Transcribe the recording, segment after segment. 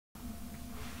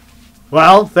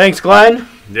Well, thanks, Glenn.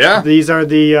 Yeah. These are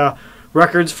the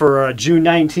records for June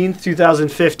 19th,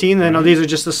 2015. I know these are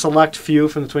just a select few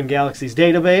from the Twin Galaxies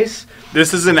database.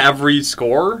 This isn't every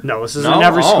score? No, this isn't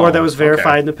every score that was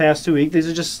verified in the past 2 weeks. These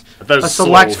are just a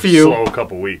select few. Slow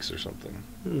couple weeks or something.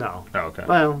 No. Oh, okay.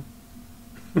 Well,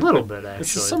 a little bit, actually.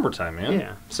 It's the summertime, man.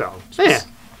 Yeah. So, yeah.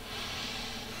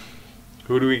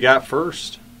 Who do we got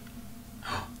first?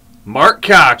 Mark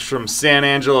Cox from San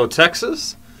Angelo,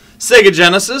 Texas. Sega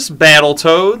Genesis,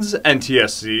 Battletoads,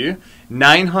 NTSC,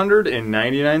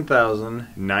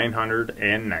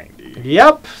 999,990.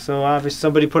 Yep. So obviously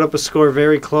somebody put up a score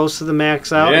very close to the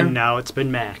max out, and now it's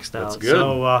been maxed out. That's good.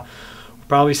 So we'll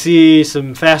probably see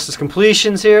some fastest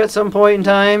completions here at some point in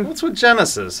time. What's with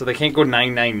Genesis? So they can't go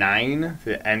 999?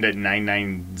 They end at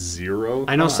 990?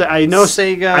 I know.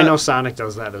 Sega. I know Sonic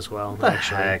does that as well. What the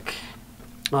heck?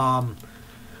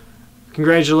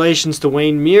 Congratulations to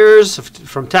Wayne Mears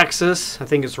from Texas. I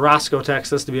think it's Roscoe,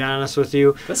 Texas, to be honest with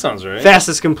you. That sounds right.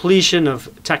 Fastest completion of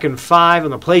Tekken 5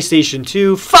 on the PlayStation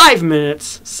 2, 5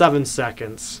 minutes, 7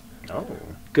 seconds. Oh.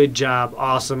 Good job.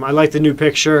 Awesome. I like the new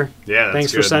picture. Yeah, that's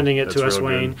Thanks good. for sending it That's to us, real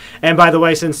Wayne. good. And by the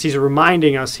way, since he's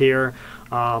reminding us here,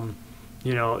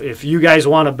 if you guys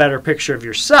want a better picture of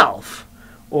yourself,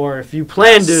 or if you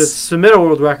plan to submit a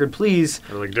world record, please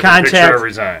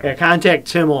contact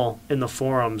Timmel in the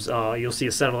forums. You'll see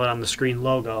a satellite on the screen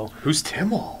logo. Who's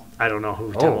Timmel? I don't know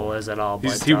who Timmel is at all.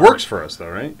 But, he works for us, though,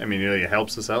 right? I mean, he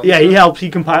helps us out. Yeah, he helps. He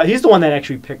compiles. He's the one that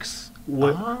actually picks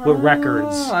what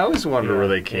records. I always wonder where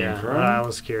they came from. I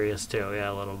was curious, too.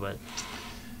 Yeah, a little bit.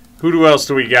 Who else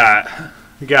do we got?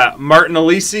 We got Martin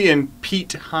Alisi and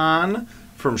Pete Hahn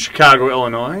from Chicago,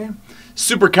 Illinois.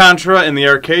 Super Contra in the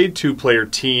arcade, 2-player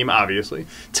team, obviously.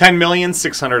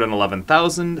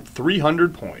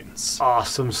 10,611,300 points.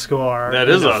 Awesome score. That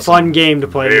is a fun game to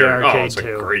play in the arcade, too. It's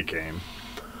a great game.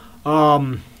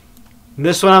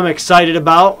 This one I'm excited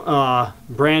about.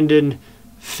 Brandon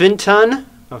Finton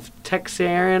of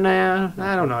Texarkana.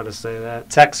 I don't know how to say that.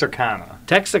 Texarkana,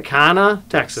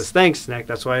 Texas. Thanks, Nick.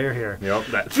 That's why you're here. Yep.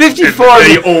 That's 54.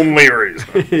 The only reason.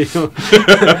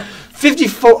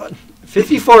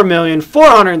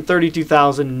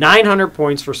 54,432,900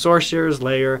 points for Sorcerer's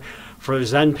Lair for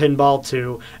Zen Pinball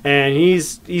 2, and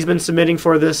he's been submitting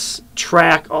for this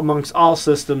track amongst all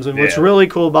systems. And what's really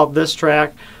cool about this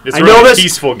track, it's a really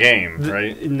peaceful game,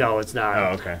 right? No, it's not.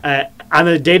 Oh, okay. On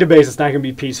the database, it's not going to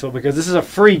be peaceful because this is a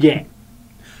free game.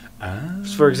 So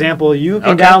for example, you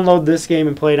can download this game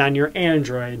and play it on your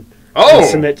Android. And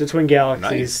submit to Twin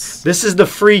Galaxies. Nice. This is the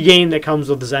free game that comes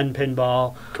with Zen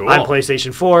Pinball on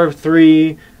PlayStation 4,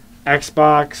 3,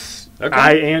 Xbox,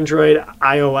 Android,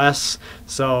 iOS.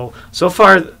 So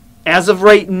far, as of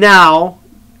right now,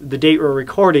 the date we're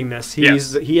recording this, he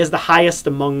has the highest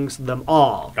amongst them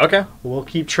all. Okay. We'll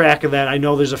keep track of that. I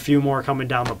know there's a few more coming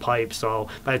down the pipe, so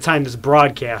by the time this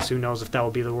broadcast, who knows if that will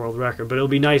be the world record. But it'll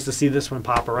be nice to see this one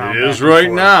pop around. It is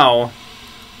right now.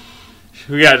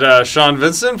 We got Sean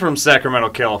Vincent from Sacramento,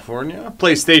 California.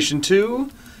 PlayStation 2,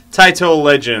 Taito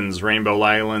Legends, Rainbow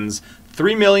Islands,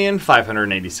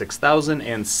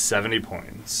 3,586,070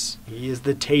 points. He is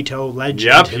the Taito legend.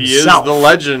 Yep, himself. He is the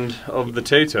legend of the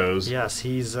Taitos. Yes,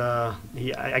 he's. I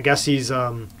guess he's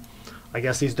done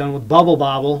with Bubble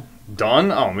Bobble.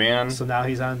 Done? Oh man. So now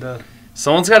he's on to.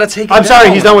 Someone's got to take. I'm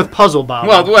sorry, he's done with Puzzle Bobble.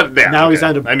 Well, what? Yeah, now he's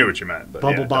on to. I knew what you meant. But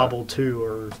Bubble Bobble 2,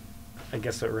 or I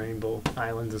guess that Rainbow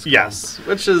Islands is called. Yes,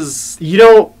 which is.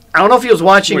 I don't know if he was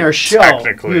watching our show.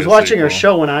 He was watching our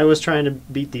show when I was trying to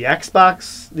beat the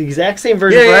Xbox, the exact same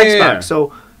version for Xbox. Yeah.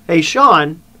 So, hey,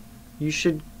 Sean, you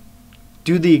should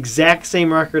do the exact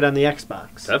same record on the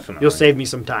Xbox. Definitely. You'll save me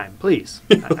some time, please.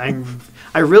 I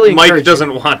really encourage Mike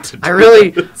doesn't want to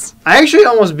do I actually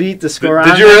almost beat the score on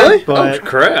Did you really? But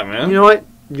crap, man. You know what?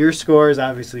 Your score is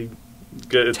obviously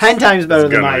 10 times better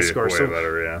than my score. Way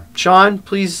better, yeah. Sean,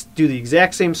 please do the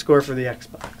exact same score for the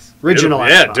Xbox. Original Xbox.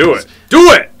 Yeah, do it.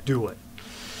 Do it! Do it.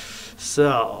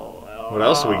 So. What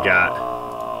else we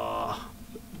got?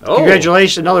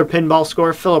 Congratulations, another pinball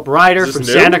score. Philip Ryder from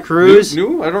Santa Cruz.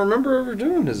 New? I don't remember ever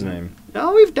doing his name.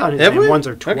 No, we've done his name once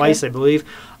or twice, I believe.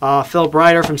 Philip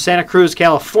Ryder from Santa Cruz,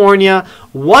 California.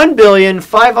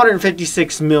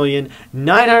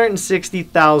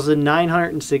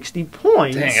 1,556,960,960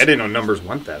 points. Dang, I didn't know numbers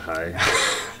went that high.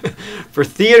 For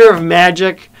Theater of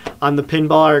Magic on the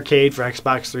Pinball Arcade for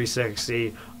Xbox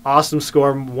 360. Awesome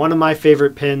score. One of my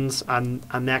favorite pins on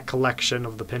that collection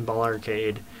of the Pinball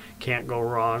Arcade. Can't go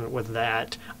wrong with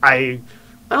that. I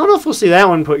don't know if we'll see that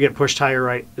one get pushed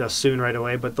higher soon right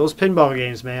away, but those pinball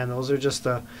games, man, those are just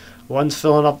a One's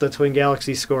filling up the Twin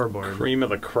Galaxies scoreboard. Cream of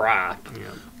the crop.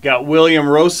 Yeah. Got William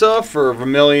Rosa for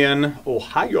Vermilion,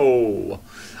 Ohio.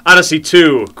 Odyssey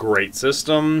 2, great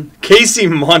system. Casey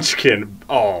Munchkin,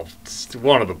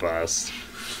 one of the best.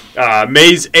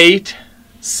 Maze 8,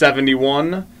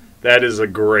 71. That is a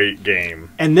great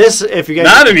game. And this, if you guys...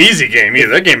 Not an easy game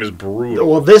either. That game is brutal.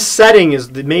 Well, this setting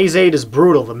is... The Maze 8 is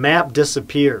brutal. The map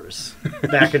disappears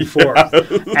back and forth.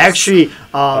 Yes. Actually,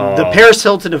 the Paris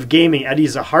Hilton of gaming, Eddie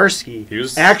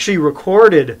Zaharsky, actually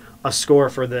recorded a score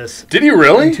for this. Did he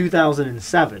really? In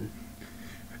 2007.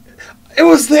 It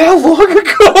was that long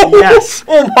ago? Yes.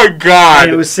 Oh, my God.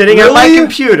 And it was sitting on my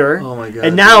computer. Oh, my God.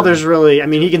 And now there's really... I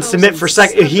mean, he can submit for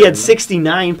second... He had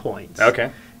 69 points. Okay.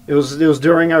 It was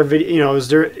during our video,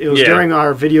 during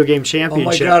our video game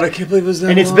championship. Oh my God, I can't believe it was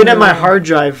that And it's been in my hard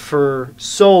drive for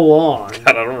so long.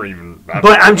 God, I don't even.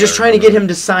 But I'm just trying to get him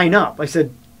to sign up. I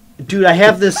said, dude, I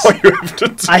have this.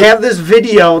 I have this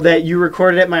video that you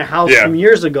recorded at my house from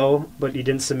years ago, but you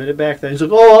didn't submit it back then. He's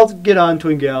like, I'll get on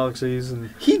Twin Galaxies. And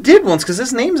he did once because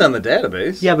his name's on the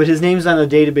database. Yeah, but his name's on the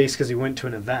database because he went to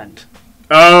an event.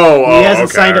 He hasn't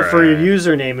signed up for your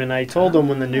username, and I told him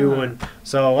when the new one.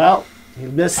 So he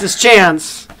missed his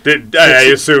chance.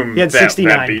 I assume he had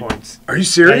 69 points. Are you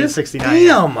serious? 69.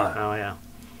 Damn. Oh yeah.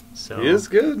 So he is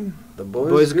good. The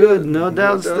boy's good. No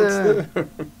doubts there.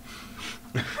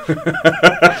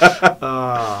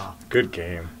 Good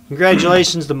game.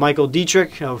 Congratulations to Michael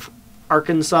Dietrich of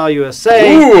Arkansas,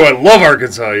 USA. Ooh, I love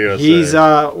Arkansas, USA. He's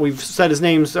we've said his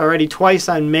name's already twice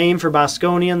on MAME for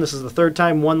Bosconian. This is the third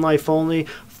time, one life only.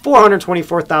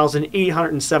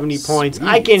 424,870 points.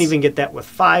 I can't even get that with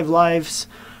 5 lives.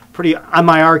 Pretty on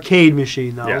my arcade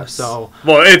machine though. Yes. So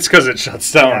it's because it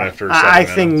shuts down after 7 I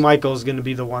minutes. think Michael's going to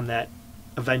be the one that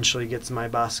eventually gets my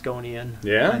Bosconian.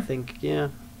 Yeah. I think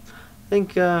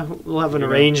we'll have an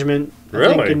arrangement.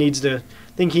 Really? I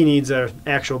think he needs an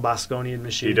actual Bosconian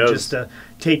machine. He does. Just to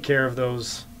take care of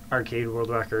those arcade world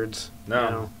records. No.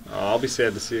 You know. I'll be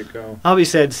sad to see it go. I'll be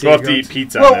sad to see we'll it have go. to eat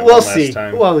pizza on well, that we'll one see. last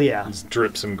time. Well, yeah. Just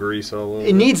drip some grease all over.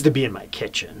 It needs to be in my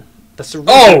kitchen. That's the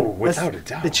without a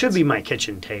doubt. It should be my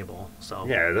kitchen table. So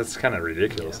yeah, that's kind of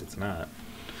ridiculous. Yeah. It's not.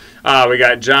 We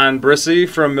got John Brissy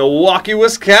from Milwaukee,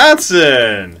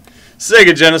 Wisconsin.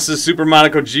 Sega Genesis Super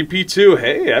Monaco GP2.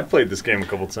 Hey, I've played this game a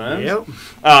couple times. Yep.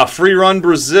 Free Run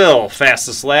Brazil.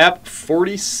 Fastest lap,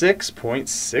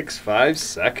 46.65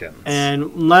 seconds.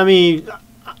 And let me...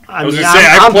 I was going to say,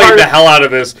 I played the hell out of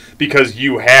this because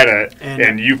you had it,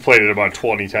 and you played it about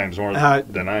 20 times more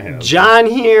than I have. John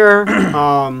here...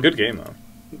 good game, though.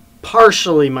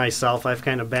 Partially myself, I've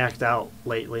kind of backed out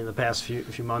lately in the past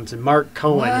few months, and Mark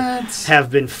Cohen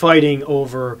have been fighting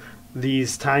over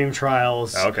these time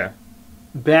trials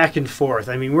back and forth.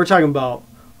 I mean, we're talking about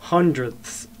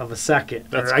hundredths of a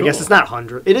second. I guess it's not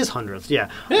hundredth. It is hundredths, yeah.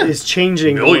 It's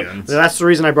changing. Millions. That's the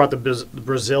reason I brought the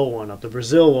Brazil one up. The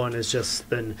Brazil one has just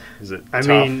been... Is it tough? I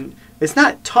mean, it's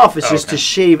not tough. It's just to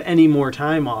shave any more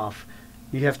time off,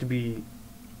 you have to be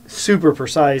super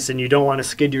precise, and you don't want to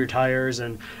skid your tires.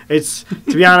 And it's,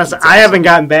 to be honest, I haven't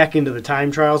gotten back into the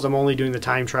time trials. I'm only doing the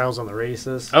time trials on the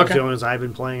races. That's the only ones I've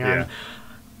been playing on.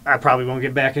 I probably won't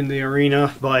get back into the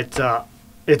arena, but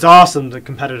it's awesome, the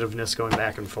competitiveness going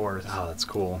back and forth. Oh, that's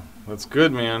cool. That's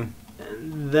good, man.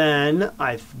 And then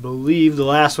I believe the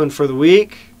last one for the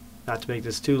week, not to make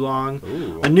this too long,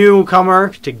 a newcomer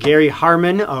to Gary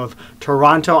Harmon of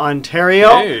Toronto,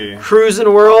 Ontario,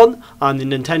 Cruisin' World on the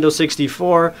Nintendo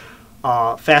 64.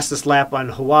 Fastest lap on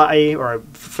Hawaii, or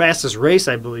fastest race,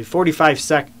 I believe,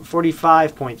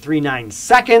 45.39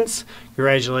 seconds.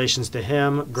 Congratulations to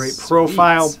him. Great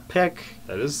profile pick.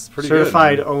 That is pretty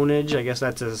Certified good. ownage. I guess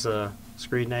that's his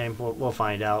screen name. We'll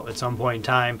find out at some point in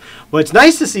time. But it's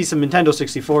nice to see some Nintendo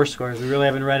 64 scores. We really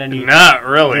haven't read any. Not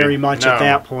really. Very much at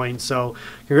that point. So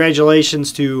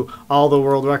congratulations to all the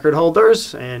world record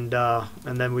holders, and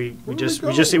then we just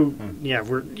this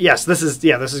is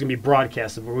gonna be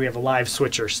broadcasted where we have a live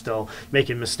switcher still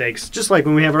making mistakes, just like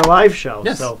when we have our live show.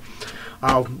 Yes. So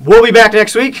we'll be back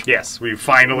next week. Yes, we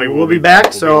finally will be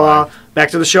back. So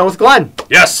back to the show with Glenn.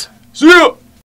 Yes. See you.